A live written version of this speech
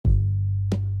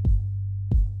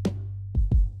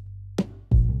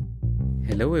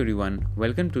Hello everyone,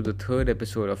 welcome to the third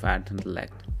episode of Ad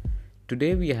Intellect.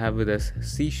 Today we have with us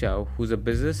Sishao, who's a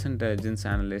business intelligence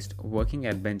analyst working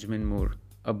at Benjamin Moore,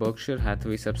 a Berkshire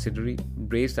Hathaway subsidiary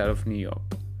based out of New York.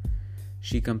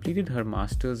 She completed her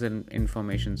master's in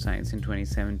information science in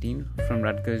 2017 from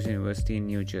Rutgers University in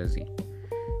New Jersey.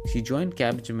 She joined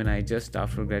Capgemini just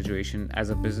after graduation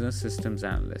as a business systems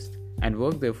analyst and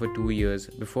worked there for 2 years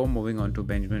before moving on to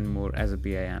Benjamin Moore as a BI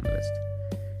analyst.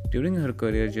 During her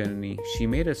career journey, she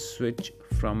made a switch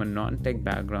from a non-tech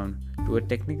background to a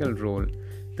technical role,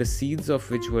 the seeds of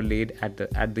which were laid at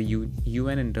the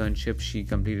UN internship she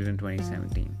completed in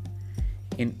 2017.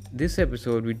 In this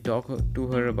episode, we talk to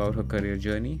her about her career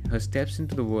journey, her steps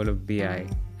into the world of BI,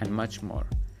 and much more.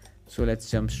 So let's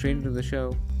jump straight into the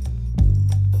show.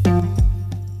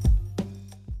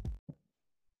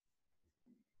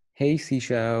 Hey,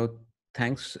 Sishao,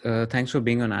 thanks for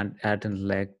being on Ad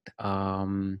Intellect.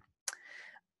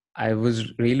 I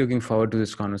was really looking forward to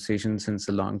this conversation since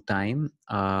a long time,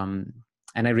 and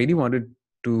I really wanted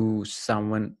to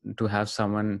have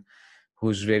someone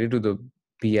who's ready to the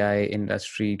BI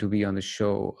industry to be on the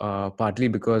show. Partly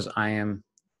because I am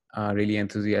really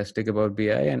enthusiastic about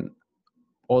BI, and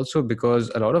also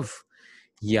because a lot of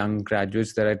young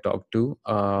graduates that I talk to,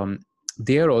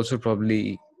 they are also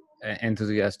probably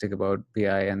enthusiastic about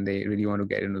BI and they really want to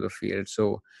get into the field.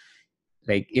 So,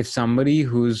 like, if somebody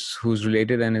who's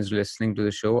related and is listening to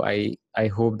the show, I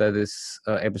hope that this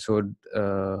episode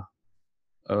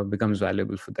becomes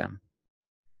valuable for them.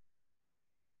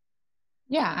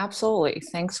 Yeah, absolutely.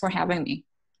 Thanks for having me.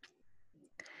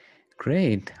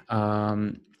 Great.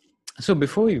 So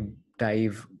before we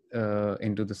dive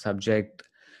into the subject,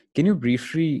 can you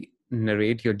briefly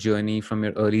narrate your journey from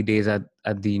your early days at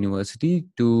the university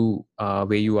to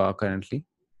where you are currently?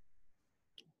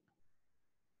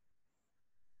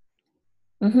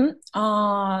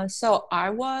 So I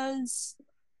was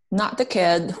not the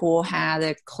kid who had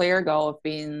a clear goal of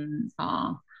being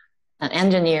an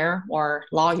engineer or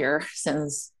lawyer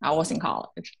since I was in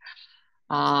college.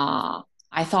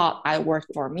 I thought I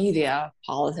worked for media,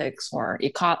 politics, or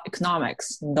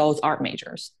economics, those art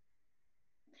majors.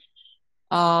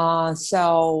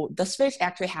 So the switch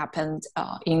actually happened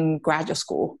in graduate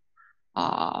school,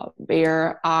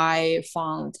 where I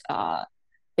found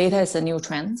data is a new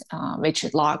trend, which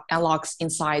unlocks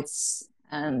insights.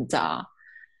 And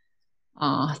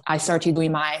I started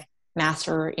doing my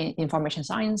master in information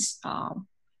science,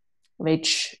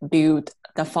 which built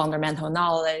the fundamental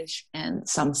knowledge and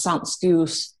some sound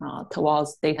skills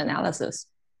towards data analysis.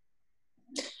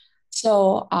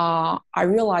 So I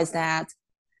realized that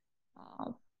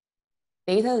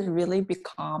data has really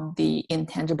become the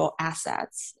intangible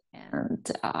assets,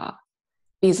 and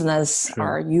business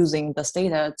are using this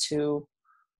data to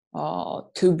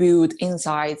build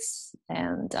insights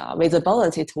and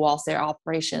visibility towards their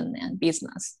operation and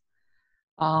business.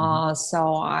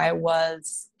 So I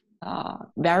was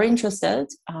very interested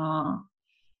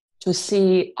to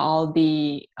see all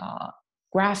the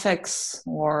graphics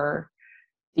or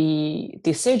the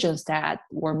decisions that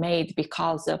were made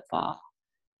because of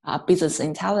business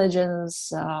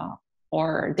intelligence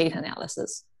or data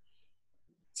analysis.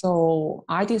 So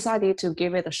I decided to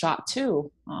give it a shot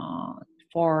too,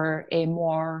 for a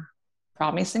more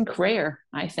promising career,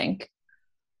 I think.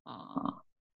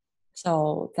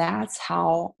 So that's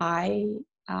how I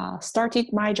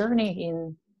started my journey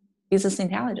in business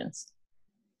intelligence.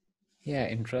 Yeah,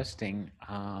 interesting.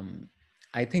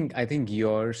 I think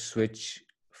your switch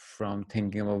from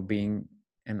thinking about being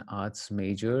an arts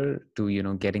major to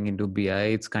getting into BI,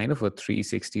 it's kind of a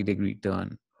 360-degree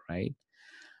turn, right?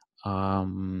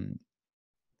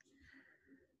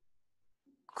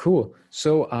 Cool.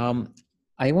 So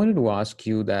I wanted to ask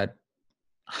you that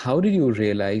how did you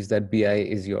realize that BI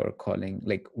is your calling?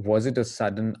 Like, was it a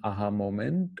sudden aha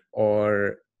moment,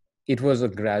 or it was a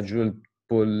gradual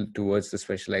pull towards the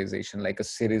specialization, like a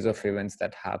series of events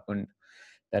that happened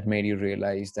that made you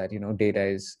realize that data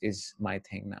is my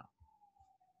thing now?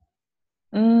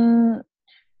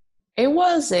 It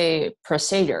was a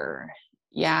procedure.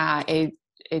 Yeah,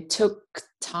 it took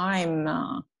time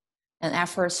and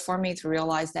efforts for me to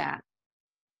realize that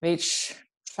which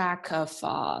track of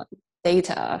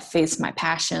data fits my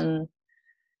passion,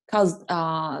 because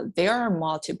there are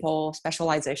multiple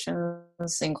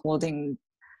specializations, including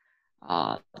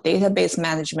database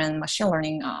management, machine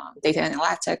learning, data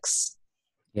analytics.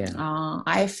 Yeah.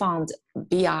 I found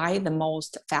BI the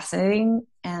most fascinating,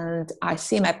 and I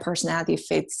see my personality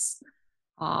fits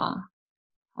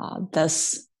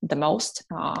this the most.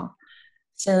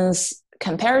 Since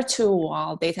compared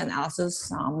to data analysis,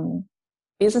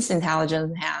 business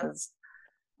intelligence has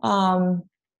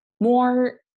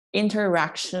more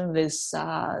interaction with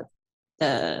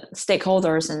the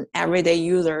stakeholders and everyday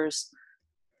users,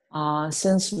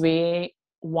 since we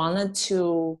wanted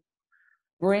to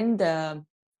bring the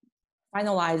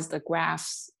finalize the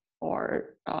graphs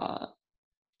or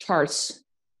charts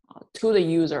to the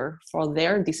user for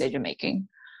their decision making.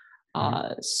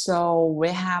 So we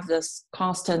have this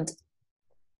constant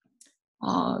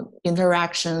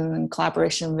interaction and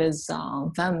collaboration with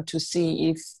them to see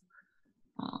if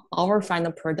our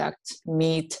final product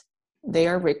meet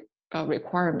their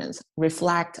requirements,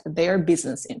 reflect their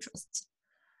business interests.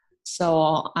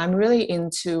 So I'm really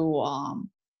into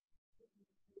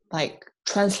like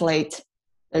translate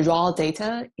the raw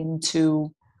data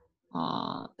into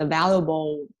the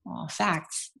valuable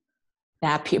facts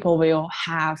that people will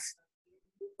have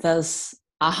this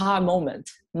aha moment,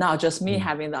 not just me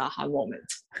having the aha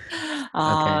moment.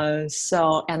 Okay.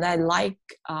 So, and I like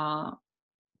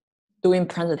doing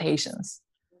presentations,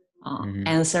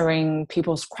 answering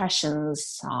people's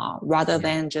questions rather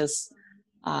than just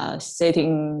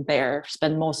sitting there,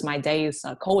 spend most of my days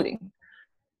coding.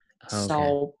 Okay.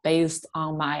 So based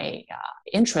on my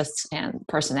interests and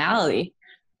personality,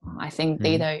 I think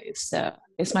data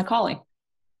is my calling.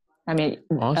 I mean,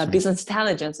 Awesome. business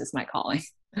intelligence is my calling.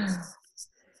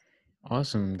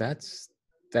 Awesome. That's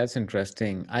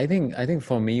interesting. I think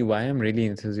for me, why I'm really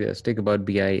enthusiastic about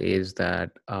BI is that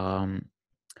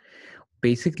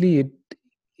basically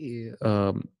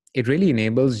it really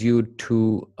enables you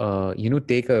to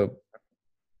take a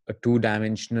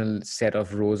two-dimensional set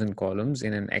of rows and columns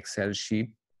in an Excel sheet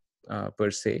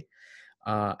per se,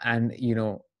 and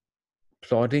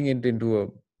plotting it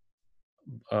into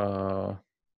a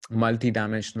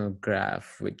multi-dimensional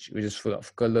graph which is full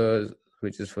of colors,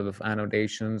 which is full of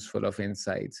annotations, full of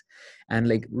insights, and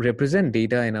like represent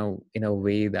data in a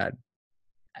way that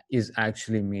is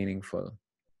actually meaningful.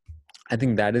 I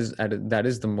think that is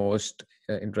the most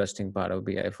interesting part of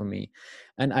BI for me.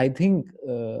 And I think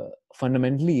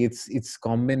fundamentally it's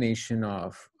combination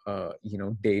of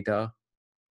data,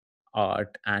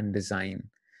 art, and design.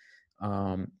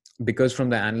 Because from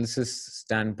the analysis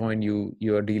standpoint,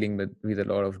 you are dealing with a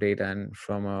lot of data, and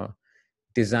from a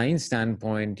design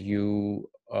standpoint, you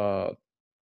are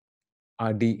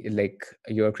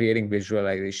you're creating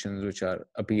visualizations which are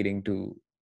appealing to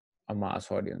a mass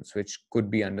audience, which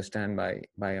could be understood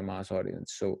by a mass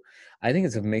audience. So I think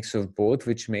it's a mix of both,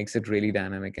 which makes it really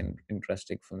dynamic and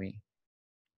interesting for me.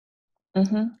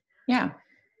 Yeah.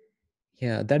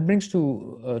 That brings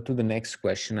to the next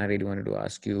question I really wanted to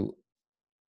ask you.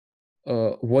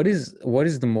 What is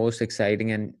the most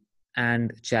exciting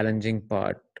and challenging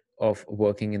part of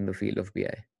working in the field of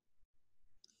BI?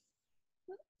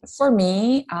 For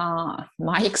me,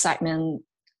 my excitement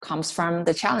comes from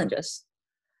the challenges.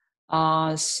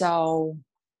 So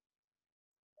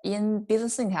in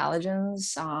business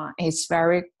intelligence, it's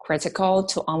very critical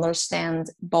to understand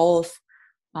both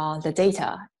the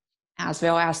data as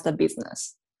well as the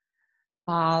business,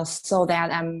 so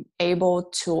that I'm able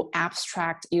to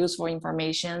abstract useful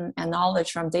information and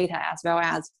knowledge from data as well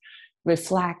as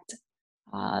reflect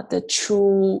the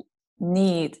true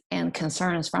need and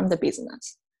concerns from the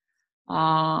business.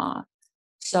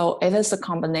 So it is a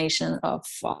combination of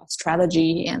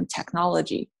strategy and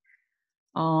technology.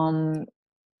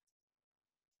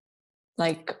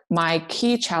 Like my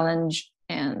key challenge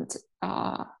and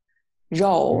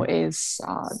role is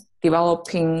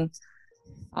developing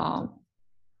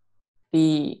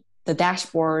the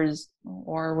dashboards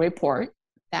or report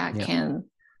that can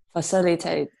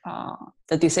facilitate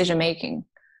the decision making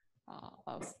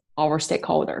of our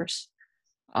stakeholders.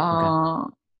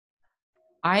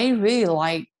 I really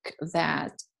like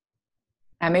that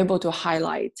I'm able to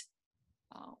highlight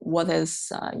what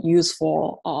is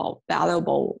useful or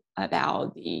valuable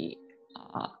about the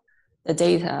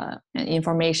data and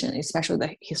information, especially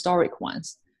the historic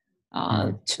ones,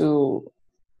 to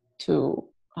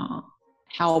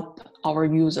help our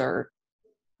user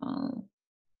to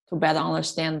better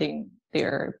understanding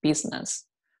their business.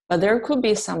 But there could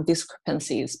be some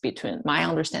discrepancies between my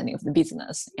understanding of the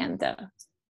business and the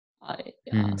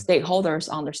stakeholders'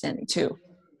 understanding too.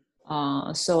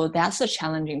 So that's a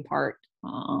challenging part.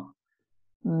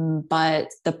 But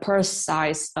the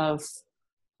process of,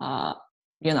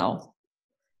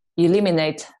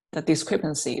 eliminate the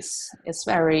discrepancies is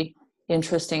very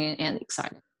interesting and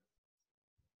exciting.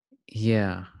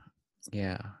 Yeah,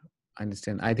 I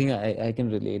understand. I think I can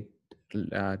relate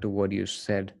to what you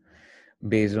said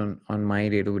based on my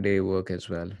day-to-day work as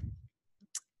well.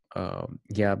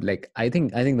 Like I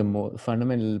think the more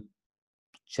fundamental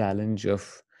challenge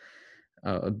of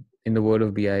in the world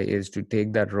of BI is to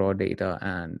take that raw data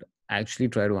and actually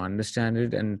try to understand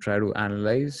it and try to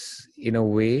analyze in a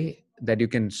way that you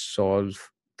can solve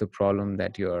the problem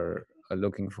that you're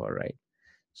looking for, right?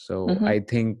 So Mm-hmm. I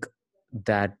think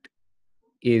that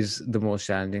is the most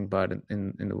challenging part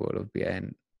in the world of BI,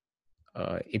 and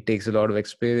it takes a lot of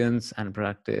experience and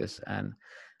practice, and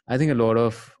I think a lot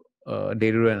of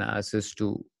data analysis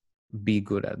to be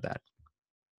good at that.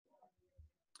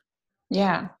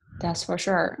 Yeah, that's for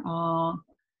sure.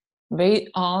 We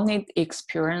all need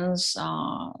experience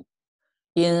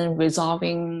in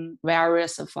resolving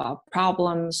various of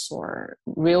problems or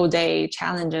real day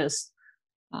challenges,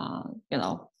 you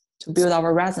know, to build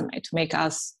our resume, to make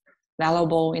us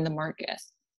valuable in the market.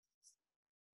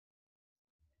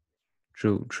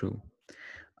 True.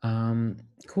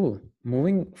 Cool.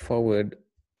 Moving forward,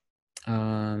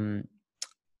 um,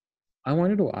 I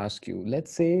wanted to ask you,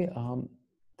 let's say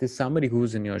there's somebody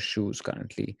who's in your shoes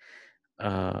currently.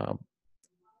 Uh,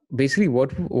 Basically,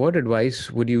 what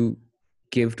advice would you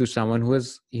give to someone who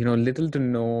has, little to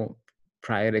no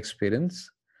prior experience,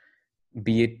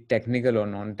 be it technical or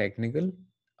non-technical,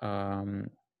 um,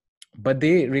 but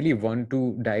they really want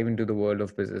to dive into the world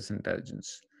of business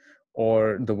intelligence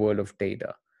or the world of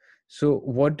data? So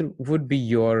what would be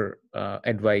your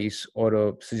advice or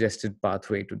a suggested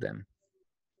pathway to them?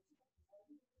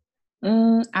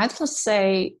 I'd just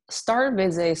say start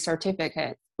with a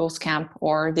certificate, bootcamp,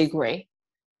 or degree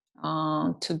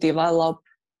to develop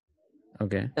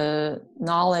Okay. the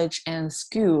knowledge and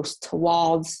skills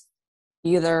towards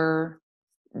either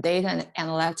data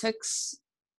analytics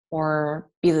or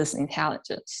business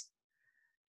intelligence.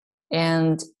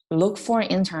 And look for an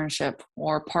internship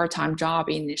or part-time job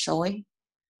initially.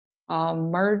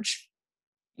 Merge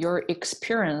your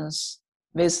experience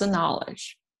with the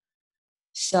knowledge.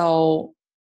 So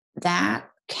that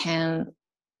can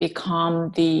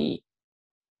become the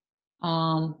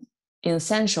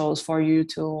essentials for you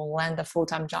to land a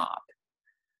full-time job.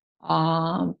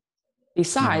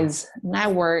 Besides,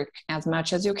 network as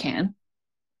much as you can,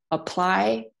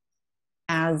 apply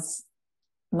as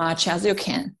much as you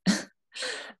can.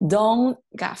 Don't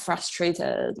get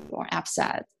frustrated or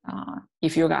upset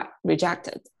if you got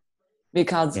rejected,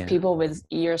 because Yeah. people with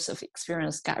years of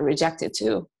experience got rejected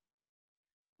too.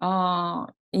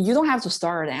 You don't have to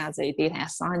start as a data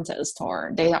scientist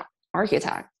or data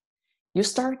architect. You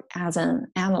start as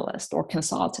an analyst or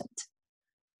consultant,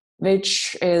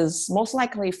 which is most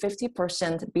likely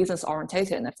 50% business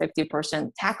oriented and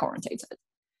 50% tech oriented.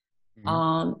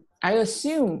 I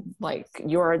assume like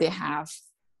you already have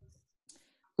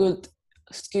good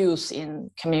skills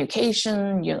in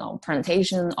communication,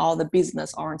 presentation, all the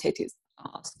business oriented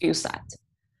skill set.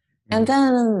 And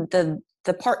then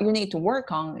the part you need to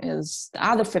work on is the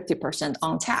other 50%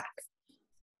 on tech.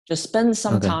 Just spend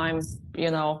some Okay. time,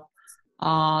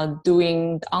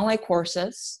 doing the online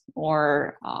courses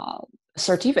or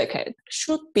certificate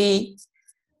should be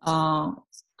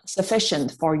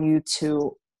sufficient for you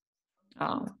to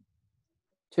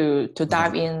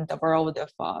dive in the world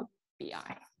of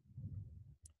BI.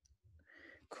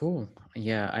 Cool.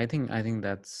 Yeah, I think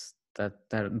that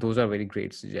those are very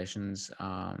great suggestions.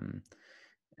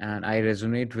 And I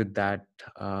resonate with that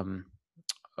uh,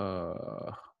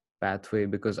 pathway,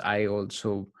 because I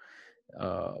also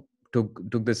uh,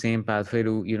 took the same pathway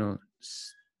to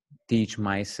teach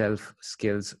myself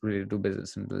skills related to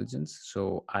business intelligence.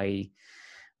 So I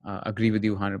agree with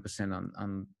you 100%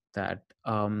 on that.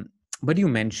 But you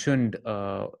mentioned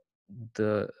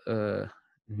the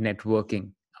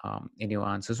networking in your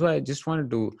answer, so I just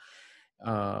wanted to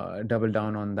double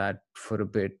down on that for a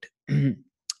bit.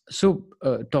 So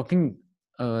talking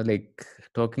on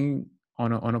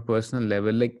a personal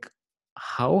level, like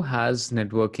how has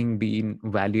networking been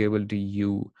valuable to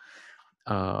you,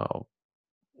 uh,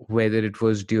 whether it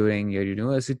was during your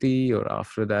university or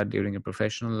after that during your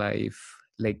professional life?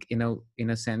 Like in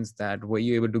a sense, that were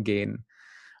you able to gain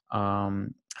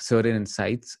certain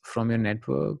insights from your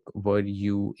network? Were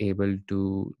you able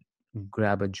to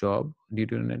grab a job due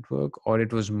to the network, or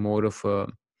it was more of a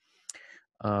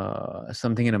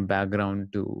something in a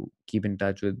background to keep in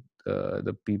touch with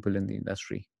the people in the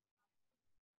industry?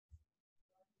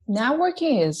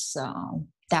 Networking is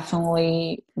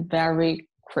definitely very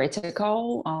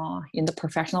critical in the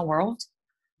professional world.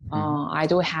 I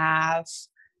do have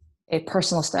a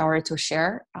personal story to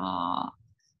share.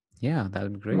 Yeah, that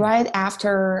would be great. Right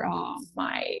after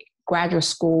my graduate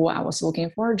school, I was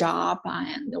looking for a job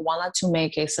and wanted to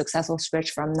make a successful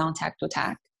switch from non-tech to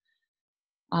tech.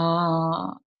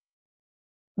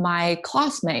 My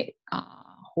classmate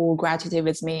who graduated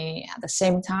with me at the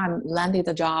same time landed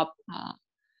the job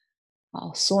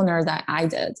sooner than I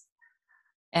did.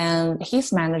 And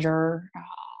his manager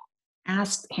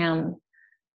asked him,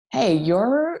 "Hey,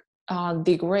 your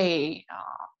degree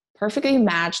perfectly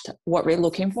matched what we're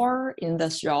looking for in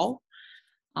this role.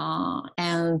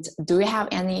 And do you have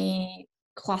any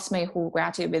classmate who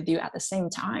graduated with you at the same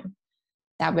time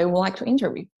that we would like to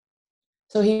interview?"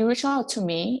 So he reached out to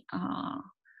me,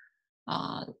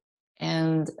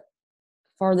 and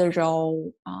for the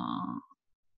role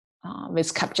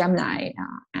with Capgemini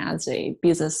as a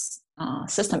business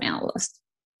system analyst.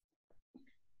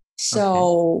 So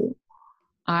Okay.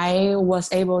 I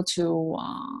was able to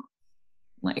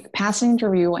pass the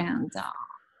interview and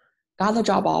got the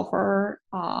job offer.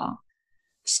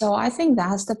 So I think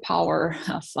that's the power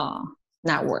of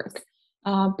network.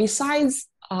 Besides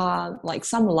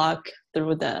some luck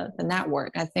through the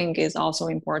network, I think it's also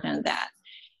important that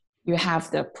you have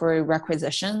the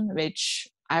prerequisition, which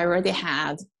I already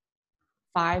had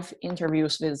 5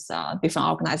 interviews with different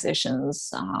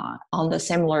organizations on the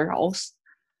similar roles.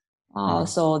 Mhm.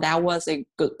 So that was a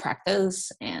good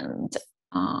practice. And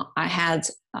I had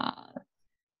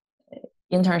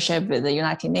internship with the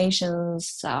United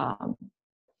Nations,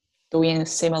 doing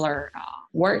similar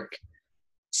work.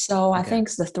 So I Okay. think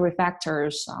the 3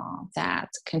 factors that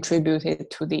contributed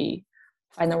to the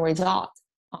final result.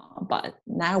 But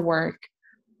network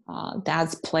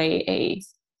does play a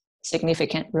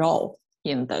significant role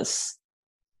in this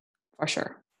for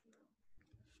sure.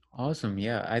 Awesome.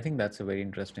 Yeah, I think that's a very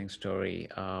interesting story.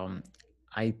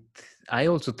 I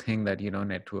also think that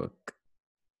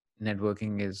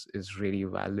networking is really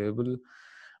valuable.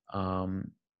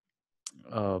 Um,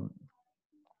 um,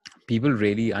 People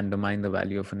really undermine the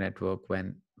value of a network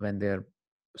when they're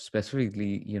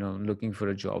specifically looking for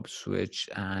a job switch,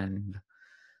 and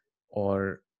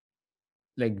or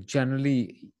like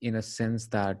generally in a sense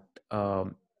that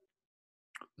um,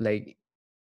 like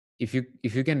if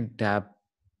you can tap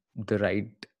the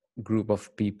right group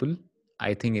of people,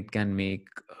 I think it can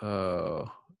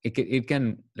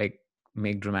like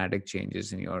make dramatic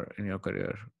changes in your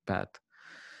career path.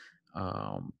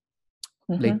 um,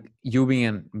 Mm-hmm. like you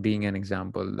being an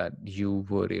example that you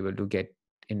were able to get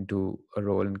into a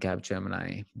role in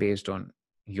Capgemini based on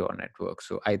your network.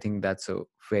 So I think that's a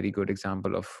very good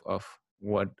example of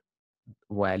what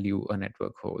value a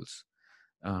network holds.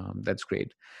 That's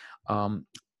great. um,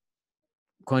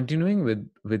 Continuing with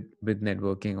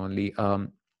networking only,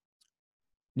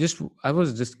 just I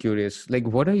was just curious, like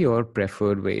what are your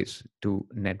preferred ways to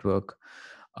network?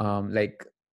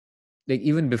 Like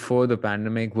even before the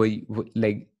pandemic,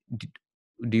 d-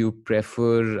 do you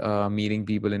prefer meeting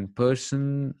people in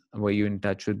person? Were you in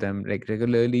touch with them like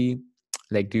regularly?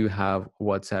 Like, do you have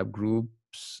WhatsApp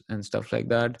groups and stuff like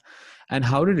that? And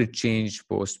how did it change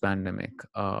post pandemic?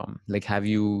 Like, have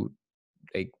you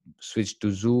like switched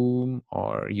to Zoom,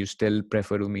 or you still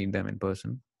prefer to meet them in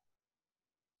person?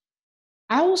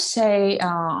 I would say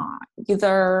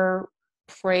either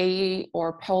pre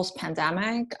or post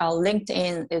pandemic,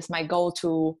 LinkedIn is my go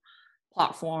to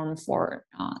platform for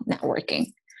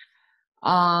networking.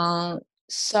 Um,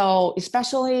 so,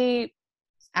 especially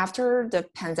after the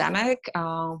pandemic,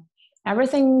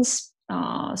 everything's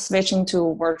switching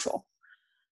to virtual.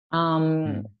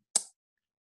 Um, Mm.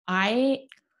 I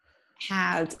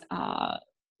had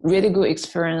really good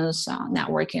experience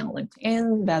networking on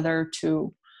LinkedIn, whether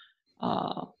to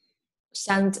uh,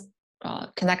 send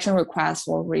connection requests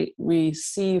or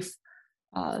receive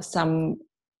some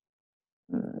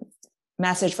um,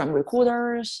 message from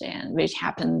recruiters, and which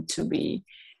happened to be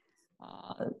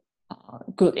uh,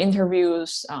 good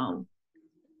interviews.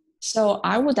 So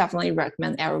I would definitely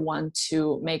recommend everyone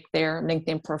to make their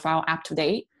LinkedIn profile up to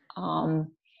date.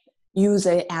 Use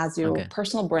it as your Okay.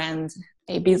 personal brand,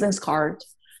 a business card,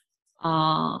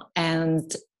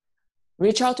 and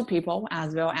reach out to people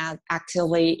as well as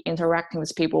actively interacting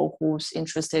with people who's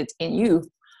interested in you.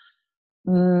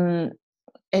 Mm,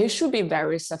 it should be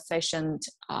very sufficient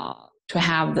to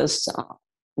have this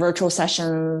virtual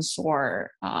sessions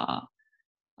or uh,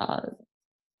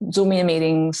 Zoom in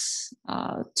meetings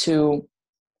to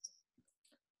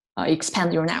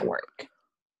expand your network.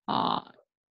 Uh,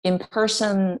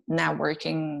 In-person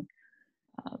networking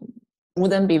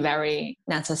wouldn't be very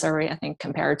necessary, I think,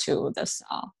 compared to this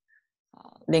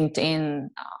LinkedIn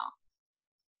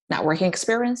networking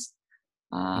experience.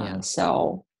 Yeah.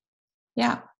 So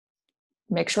yeah,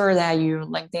 make sure that your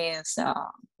LinkedIn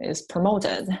is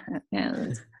promoted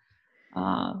and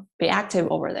be active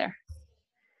over there.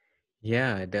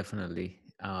 Yeah, definitely.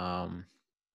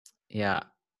 Yeah,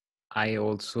 I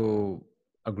also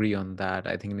agree on that.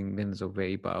 I think LinkedIn is a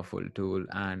very powerful tool,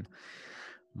 and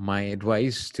my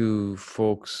advice to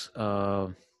folks,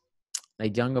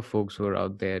 like younger folks who are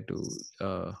out there to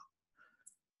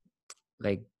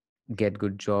like get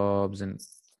good jobs and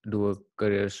do a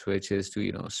career switch is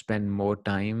to spend more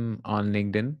time on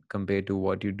LinkedIn compared to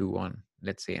what you do on,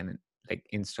 let's say, like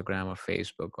Instagram or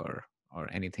Facebook or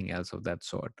anything else of that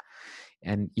sort.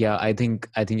 And yeah, I think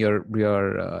your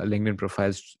LinkedIn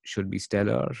profiles should be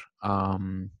stellar.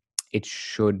 It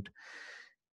should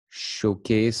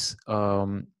showcase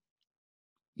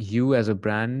you as a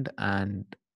brand, and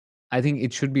I think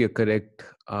it should be a correct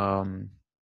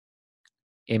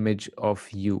image of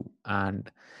you, and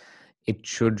it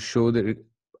should show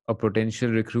a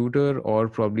potential recruiter or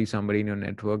probably somebody in your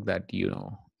network that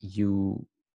you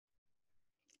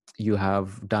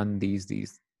have done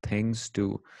these things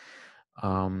to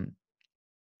um,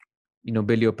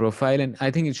 build your profile. And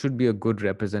I think it should be a good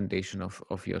representation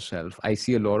of yourself. I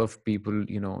see a lot of people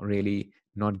really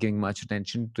not giving much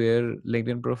attention to their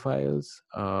LinkedIn profiles,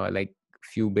 like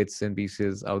few bits and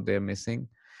pieces out there missing.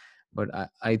 But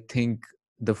I think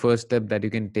the first step that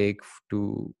you can take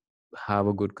to have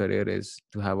a good career is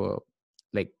to have a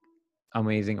like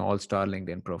amazing all-star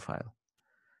LinkedIn profile.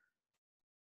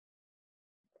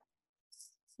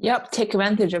 Yep, take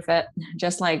advantage of it,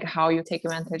 just like how you take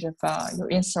advantage of your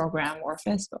Instagram or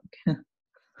Facebook.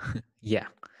 Yeah.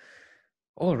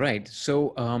 All right.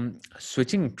 So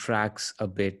switching tracks a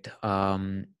bit,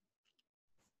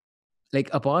 like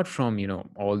apart from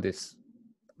all this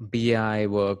BI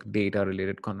work, data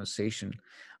related conversation,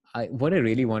 what I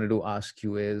really wanted to ask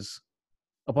you is,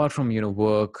 apart from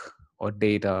work or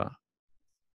data,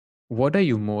 what are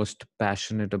you most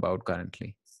passionate about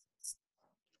currently?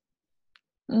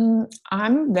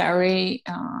 I'm very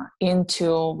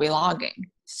into vlogging.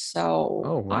 So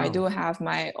Oh, I wow. do have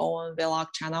my own vlog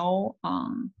channel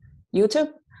on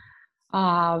YouTube,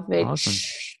 Awesome.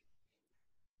 which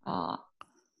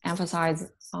emphasize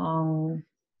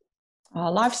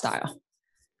lifestyle.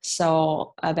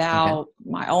 So Okay. about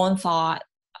my own thought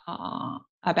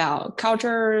about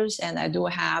cultures, and I do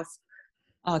have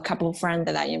a couple of friends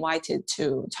that I invited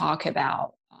to talk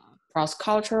about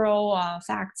cross-cultural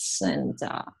facts and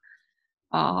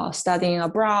studying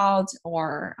abroad,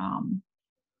 or Mhm.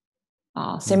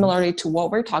 similarly to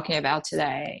what we're talking about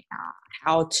today,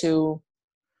 how to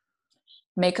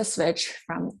make a switch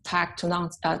from tech to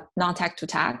non-tech to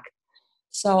tech.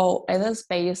 So it is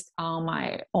based on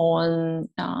my own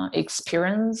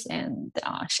experience and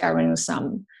sharing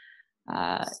some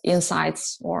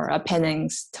insights or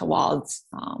opinions towards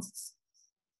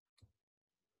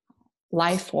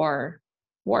life or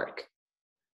work.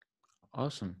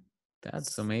 Awesome.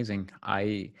 That's amazing.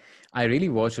 I really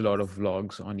watch a lot of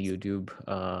vlogs on YouTube,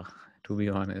 to be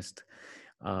honest.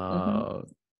 Mm-hmm. Uh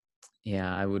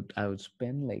yeah, I would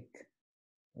spend like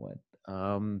what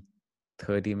um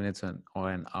 30 minutes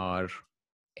or an hour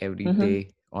every Mm-hmm. day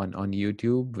on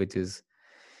YouTube, which is,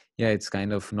 yeah, it's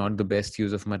kind of not the best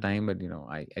use of my time, but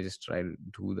I just try to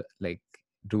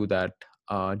do that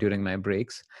during my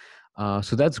breaks.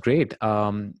 So that's great.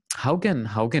 How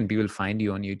can people find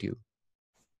you on YouTube?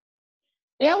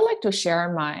 Yeah, I would like to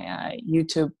share my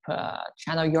YouTube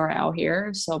channel URL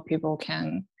here so people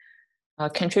can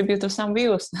contribute to some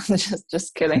views.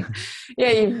 Just kidding.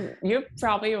 Yeah, you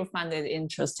probably will find it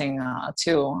interesting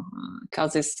too,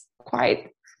 because it's quite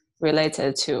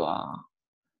related to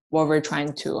what we're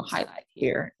trying to highlight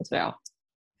here as well.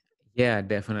 Yeah,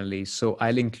 definitely. So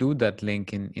I'll include that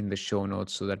link in the show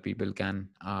notes so that people can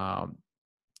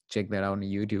check that out on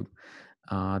YouTube.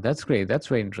 That's great. That's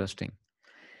very interesting.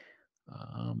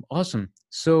 Awesome.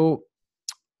 So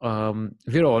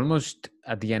we're almost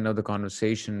at the end of the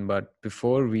conversation, but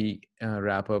before we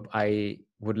wrap up, I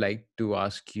would like to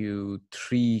ask you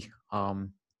three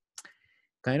kind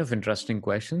of interesting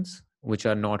questions which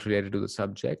are not related to the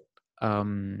subject.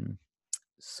 Um,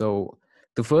 so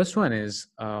the first one is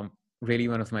really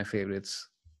one of my favorites,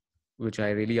 which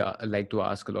I really like to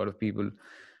ask a lot of people.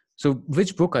 So,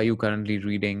 which book are you currently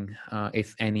reading,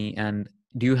 if any, and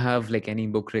do you have like any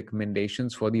book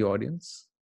recommendations for the audience?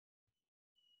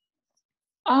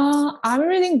 I'm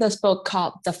reading this book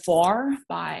called The Four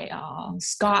by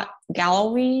Scott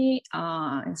Galloway.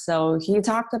 So he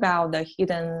talked about the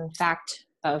hidden fact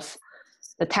of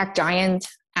the tech giant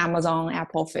Amazon,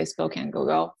 Apple, Facebook, and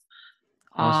Google.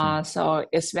 Awesome. So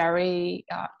it's very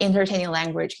entertaining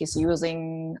language he's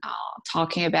using,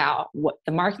 talking about what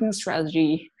the marketing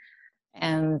strategy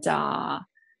and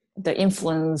the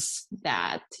influence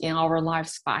that in our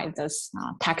lives by this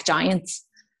tech giants,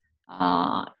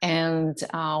 and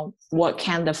what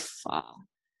kind of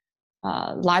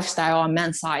lifestyle on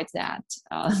men's side that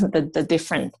the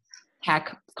different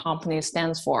tech company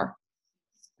stands for.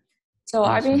 So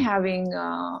I've been Awesome. having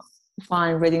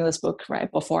fun reading this book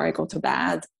right before I go to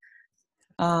bed.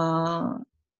 And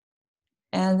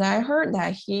I heard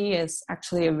that he is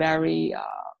actually a very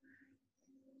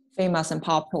famous and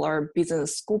popular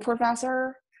business school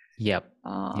professor. Yep.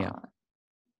 Yeah.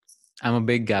 I'm a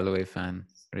big Galloway fan,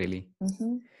 really.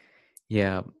 Mm-hmm.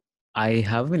 Yeah. I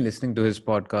have been listening to his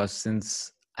podcast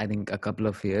since I think a couple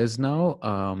of years now.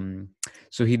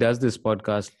 So he does this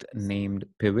podcast named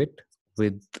Pivot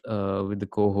with the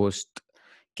co-host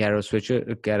Kara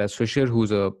Swisher,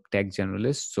 who's a tech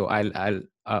generalist. So I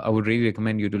would really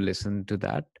recommend you to listen to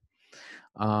that.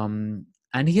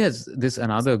 And he has this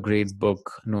another great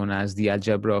book known as The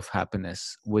Algebra of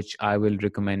Happiness, which I will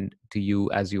recommend to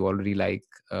you as you already like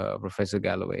Professor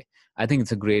Galloway. I think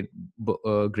it's a great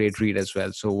read as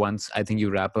well. So once I think you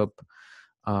wrap up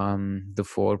the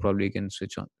four, probably you can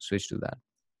switch to that.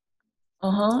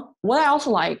 What I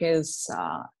also like is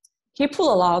he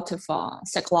put a lot of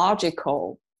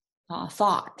psychological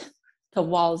thought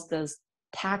towards this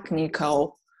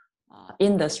technical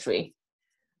industry.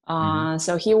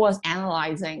 So he was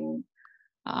analyzing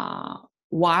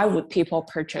why would people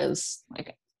purchase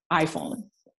like iPhone?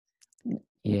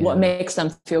 Yeah. What makes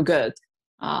them feel good?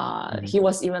 He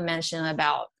was even mentioning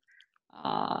about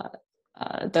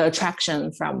the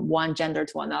attraction from one gender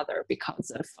to another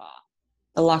because of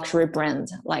the luxury brand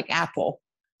like Apple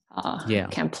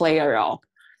can play a role.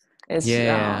 He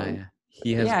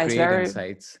has great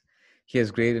insights. He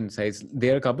has great insights.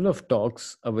 There are a couple of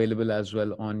talks available as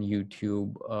well on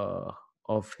YouTube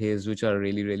of his, which are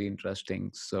really, really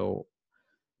interesting. So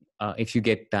if you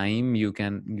get time, you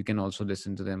can also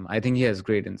listen to them. I think he has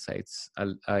great insights.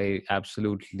 I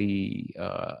absolutely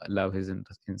love his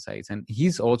insights, and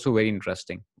he's also very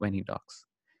interesting when he talks.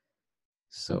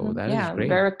 So that is great.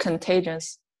 Very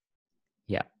contagious.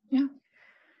 Yeah. Yeah.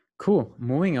 Cool.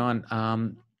 Moving on.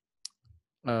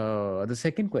 The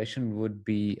second question would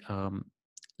be,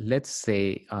 let's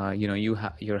say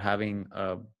you're having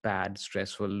a bad,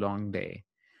 stressful, long day.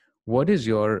 What is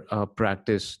your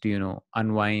practice to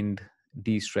unwind,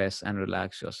 de-stress, and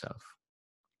relax yourself?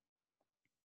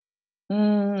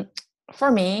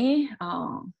 For me,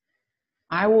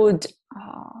 I would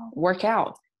work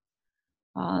out.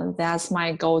 That's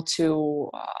my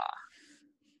go-to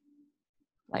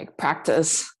like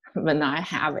practice when I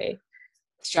have a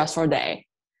stressful day.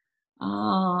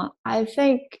 I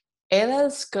think it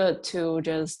is good to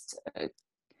just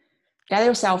get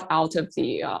yourself out of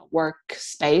the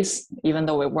workspace, even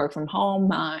though we work from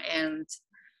home, and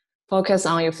focus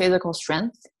on your physical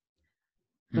strength.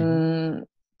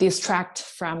 Distract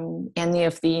from any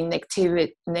of the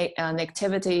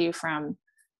negativity from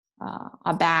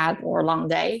a bad or long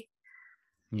day.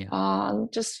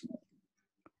 Just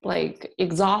like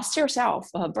exhaust yourself,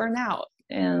 burn out,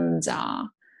 and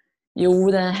you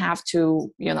wouldn't have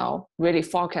to, really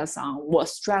focus on what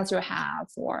stress you have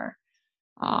or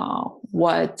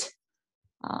what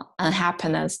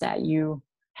unhappiness that you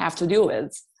have to deal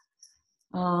with.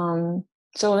 Convert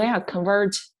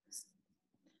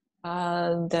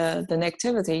the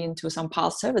negativity into some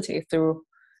positivity through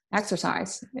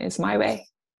exercise is my way.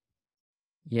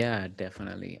 Yeah,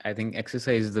 definitely. I think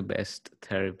exercise is the best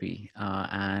therapy.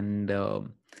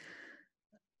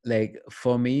 Like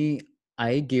for me,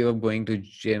 I gave up going to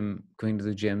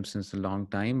the gym since a long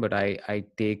time, but I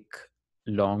take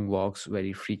long walks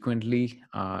very frequently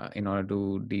in order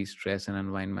to de-stress and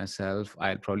unwind myself.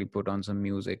 I'll probably put on some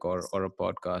music or a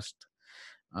podcast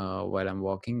while I'm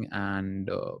walking, and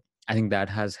I think that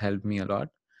has helped me a lot.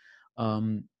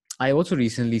 I also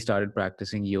recently started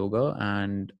practicing yoga,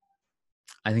 and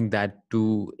I think that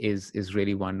too is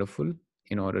really wonderful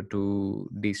in order to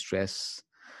de-stress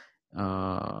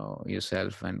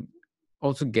yourself and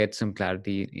also get some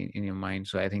clarity in your mind.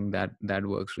 So I think that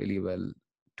works really well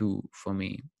too for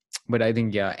me. But I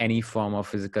think any form of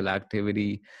physical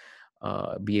activity,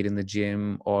 be it in the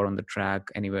gym or on the track,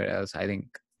 anywhere else, I think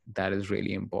that is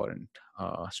really important,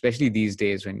 especially these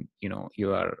days when you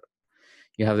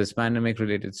have this pandemic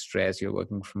related stress, you're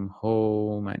working from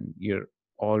home and you're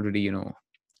already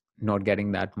not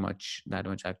getting that much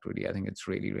activity. I think it's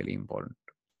really, really important.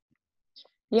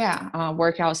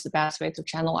 Workout is the best way to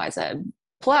channelize it.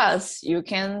 Plus, you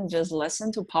can just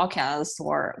listen to podcasts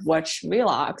or watch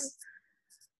vlogs,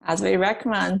 as we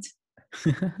recommend.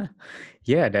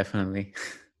 Yeah, definitely.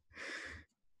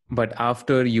 But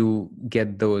after you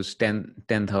get those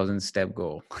 10,000 step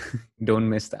goal, don't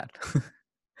miss that.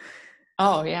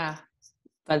 Oh, yeah.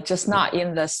 But just not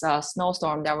in this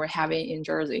snowstorm that we're having in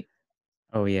Jersey.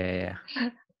 Oh, yeah.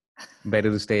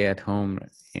 Better to stay at home,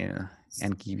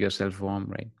 and keep yourself warm,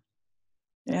 right?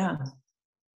 Yeah.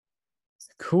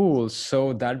 Cool.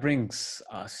 So that brings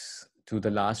us to the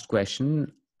last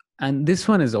question. And this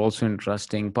one is also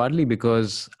interesting, partly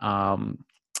because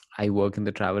I work in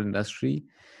the travel industry.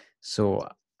 So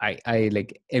I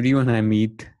like everyone I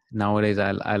meet nowadays,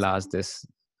 I'll ask this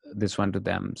one to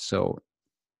them. So,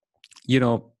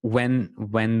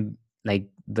 when like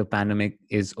the pandemic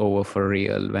is over for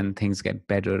real, when things get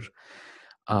better,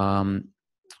 um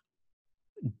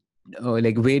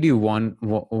like where do you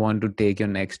want to take your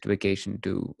next vacation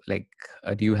to? Like,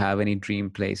 do you have any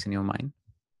dream place in your mind?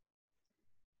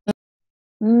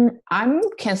 I'm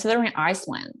considering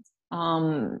Iceland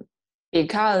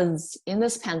because in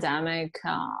this pandemic,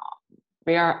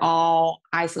 we are all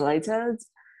isolated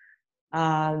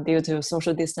due to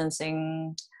social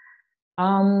distancing.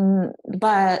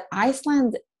 But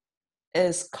Iceland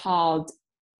is called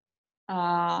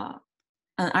an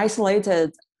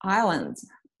isolated island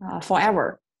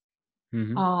forever,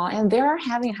 Mm-hmm. and they're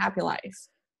having happy life.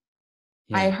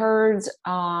 I Yeah. heard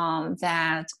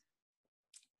that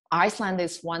Iceland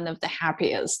is one of the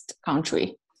happiest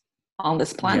country on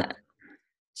this Yep. planet. Yep.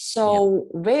 So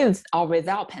with or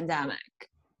without pandemic,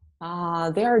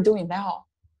 they are doing well.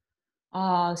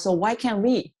 So why can't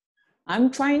we?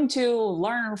 I'm trying to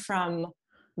learn from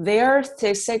their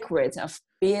secret of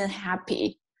being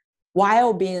happy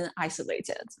while being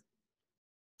isolated.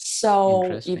 So if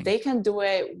Interesting. they can do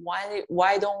it,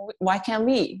 why can't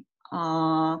we?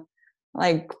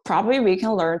 Like probably we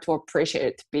can learn to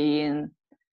appreciate being,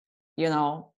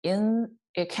 in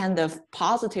a kind of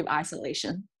positive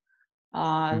isolation.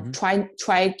 Mm-hmm.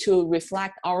 Try to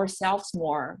reflect ourselves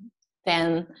more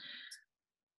than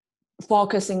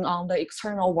focusing on the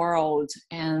external world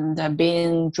and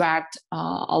being dragged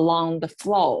along the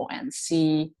flow and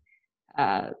see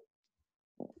uh,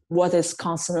 what is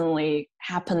constantly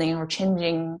happening or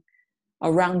changing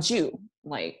around you.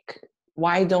 Like,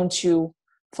 why don't you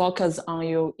focus on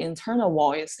your internal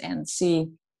voice and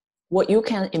see what you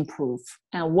can improve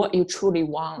and what you truly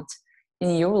want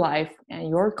in your life and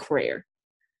your career?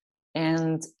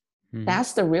 And Mm-hmm.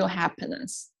 that's the real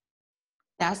happiness.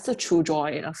 That's the true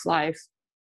joy of life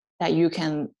that you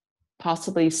can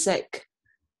possibly seek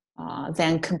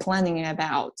than complaining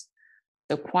about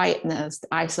the quietness, the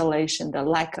isolation, the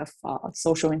lack of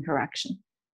social interaction.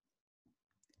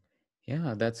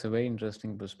 Yeah, that's a very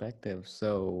interesting perspective.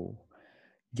 So,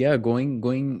 yeah, going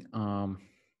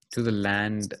to the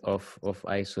land of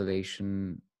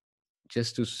isolation,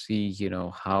 just to see,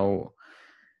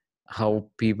 how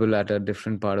people at a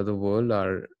different part of the world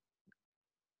are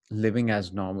living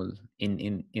as normal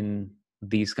in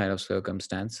these kind of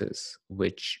circumstances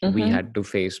which we Mm-hmm. had to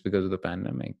face because of the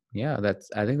pandemic. Yeah,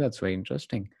 I think that's very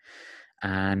interesting.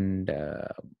 And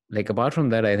like, apart from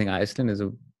that, I think Iceland is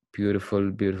a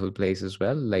beautiful place as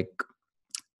well. Like,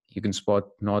 you can spot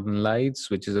northern lights,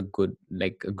 which is a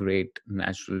great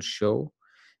natural show.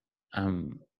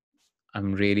 um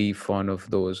I'm really fond of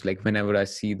those. Like, whenever I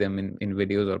see them in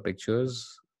videos or pictures,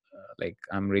 like,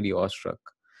 I'm really awestruck.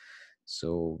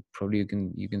 So probably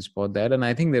you can spot that. And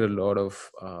I think there are a lot of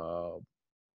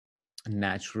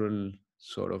natural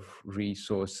sort of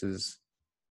resources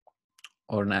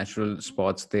or natural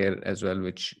spots there as well,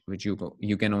 which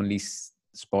you can only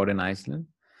spot in Iceland.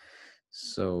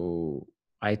 So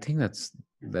I think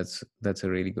that's a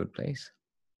really good place.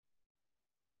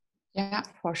 Yeah,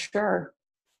 for sure.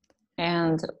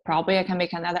 And probably I can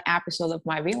make another episode of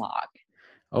my vlog.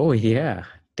 Oh yeah,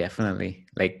 definitely.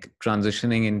 Like,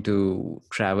 transitioning into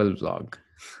travel vlog.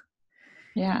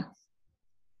 Yeah.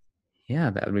 Yeah,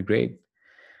 that'll be great.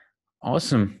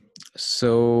 Awesome.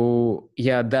 So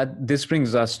yeah, that this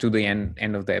brings us to the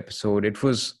end of the episode. It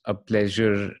was a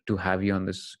pleasure to have you on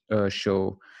this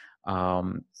show.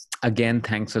 Um, Again,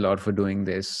 thanks a lot for doing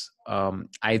this.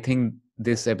 I think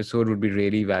this episode would be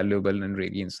really valuable and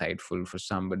really insightful for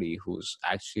somebody who's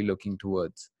actually looking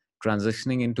towards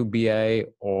transitioning into BI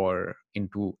or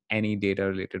into any data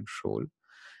related role.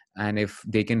 And if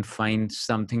they can find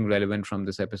something relevant from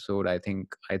this episode, I think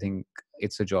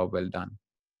it's a job well done.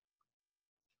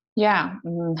 Yeah.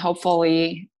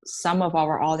 Hopefully some of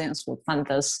our audience will find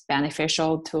this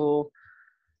beneficial to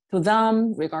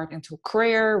them regarding to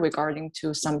career, regarding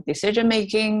to some decision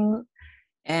making.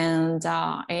 And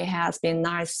it has been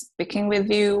nice speaking with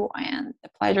you, and the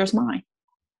pleasure is mine.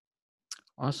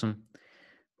 Awesome.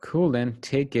 Cool, then.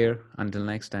 Take care. Until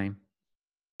next time.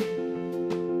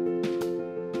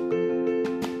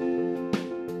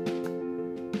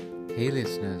 Hey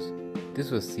listeners, this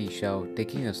was Sishao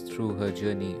taking us through her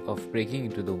journey of breaking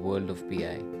into the world of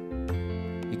BI.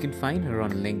 You can find her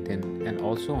on LinkedIn and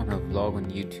also on her vlog on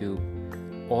YouTube.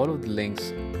 All of the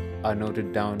links are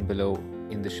noted down below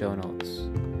in the show notes.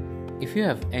 If you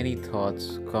have any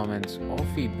thoughts, comments, or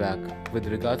feedback with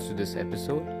regards to this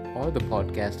episode or the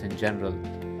podcast in general,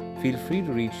 feel free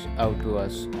to reach out to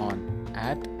us on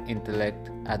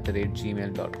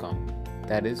atintellect@gmail.com.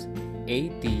 That is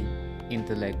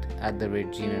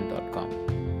atintellect@gmail.com.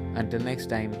 Until next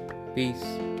time,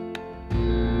 peace.